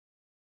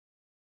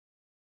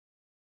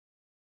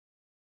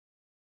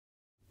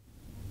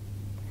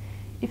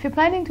If you're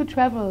planning to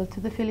travel to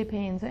the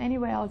Philippines or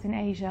anywhere else in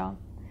Asia,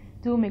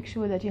 do make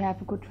sure that you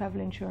have a good travel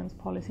insurance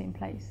policy in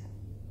place.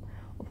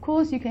 Of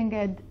course, you can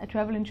get a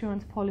travel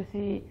insurance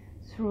policy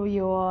through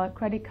your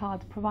credit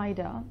card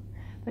provider,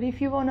 but if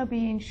you want to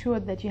be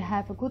ensured that you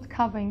have a good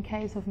cover in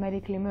case of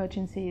medical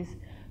emergencies,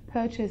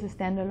 purchase a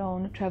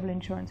standalone travel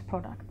insurance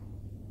product.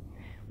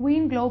 We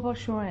in Global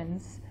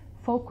Assurance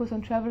focus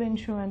on travel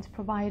insurance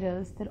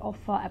providers that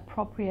offer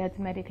appropriate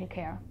medical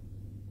care.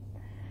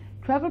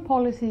 Travel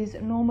policies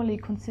normally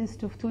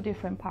consist of two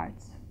different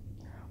parts.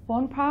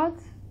 One part,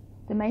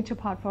 the major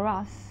part for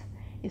us,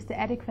 is the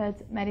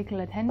adequate medical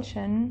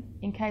attention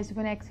in case of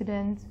an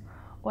accident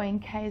or in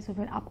case of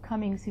an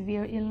upcoming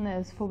severe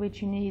illness for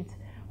which you need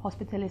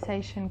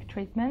hospitalization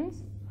treatment,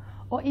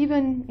 or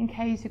even in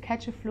case you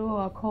catch a flu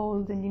or a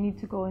cold and you need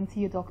to go and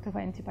see a doctor for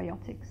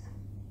antibiotics.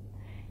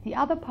 The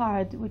other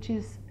part, which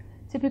is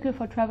typical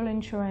for travel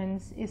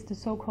insurance, is the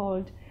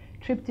so-called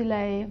trip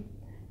delay,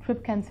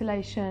 trip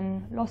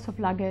cancellation, loss of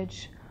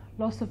luggage,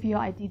 loss of your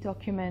ID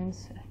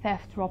documents,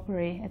 theft,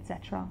 robbery,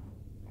 etc.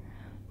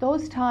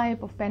 Those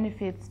type of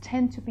benefits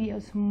tend to be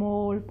a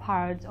small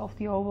part of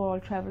the overall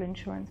travel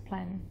insurance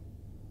plan.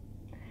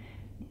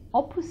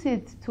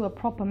 Opposite to a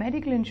proper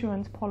medical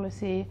insurance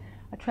policy,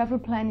 a travel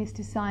plan is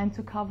designed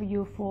to cover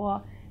you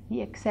for the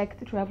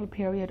exact travel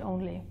period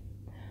only.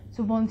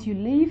 So once you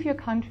leave your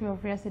country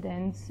of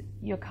residence,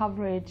 your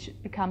coverage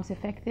becomes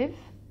effective,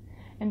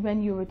 and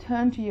when you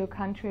return to your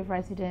country of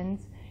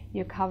residence,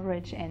 your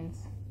coverage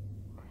ends.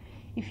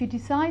 If you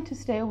decide to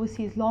stay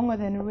overseas longer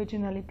than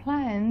originally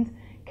planned,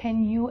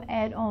 can you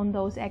add on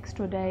those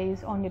extra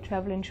days on your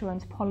travel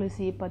insurance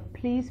policy, but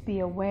please be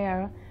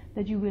aware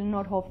that you will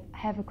not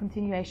have a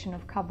continuation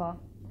of cover.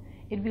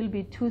 It will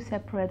be two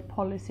separate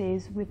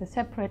policies with a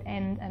separate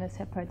end and a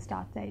separate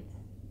start date.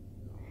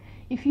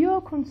 If you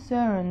are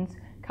concerned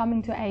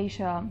coming to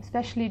Asia,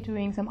 especially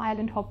doing some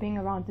island hopping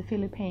around the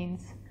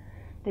Philippines,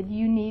 that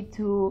you need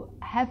to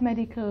have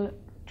medical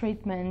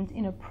treatment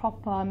in a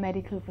proper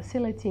medical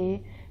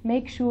facility,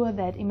 make sure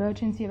that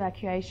emergency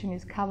evacuation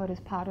is covered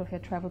as part of your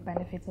travel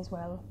benefits as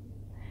well.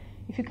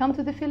 If you come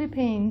to the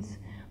Philippines,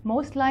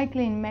 most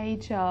likely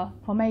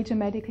for major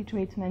medical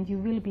treatment, you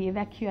will be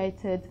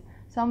evacuated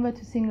somewhere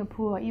to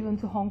Singapore or even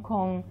to Hong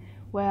Kong,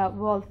 where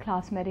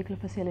world-class medical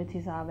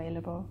facilities are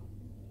available.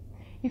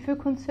 If you're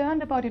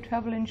concerned about your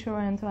travel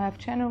insurance or have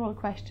general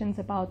questions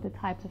about the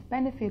types of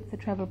benefits the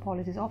travel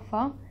policies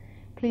offer,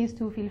 please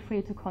do feel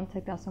free to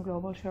contact us on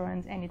Global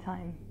Assurance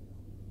anytime.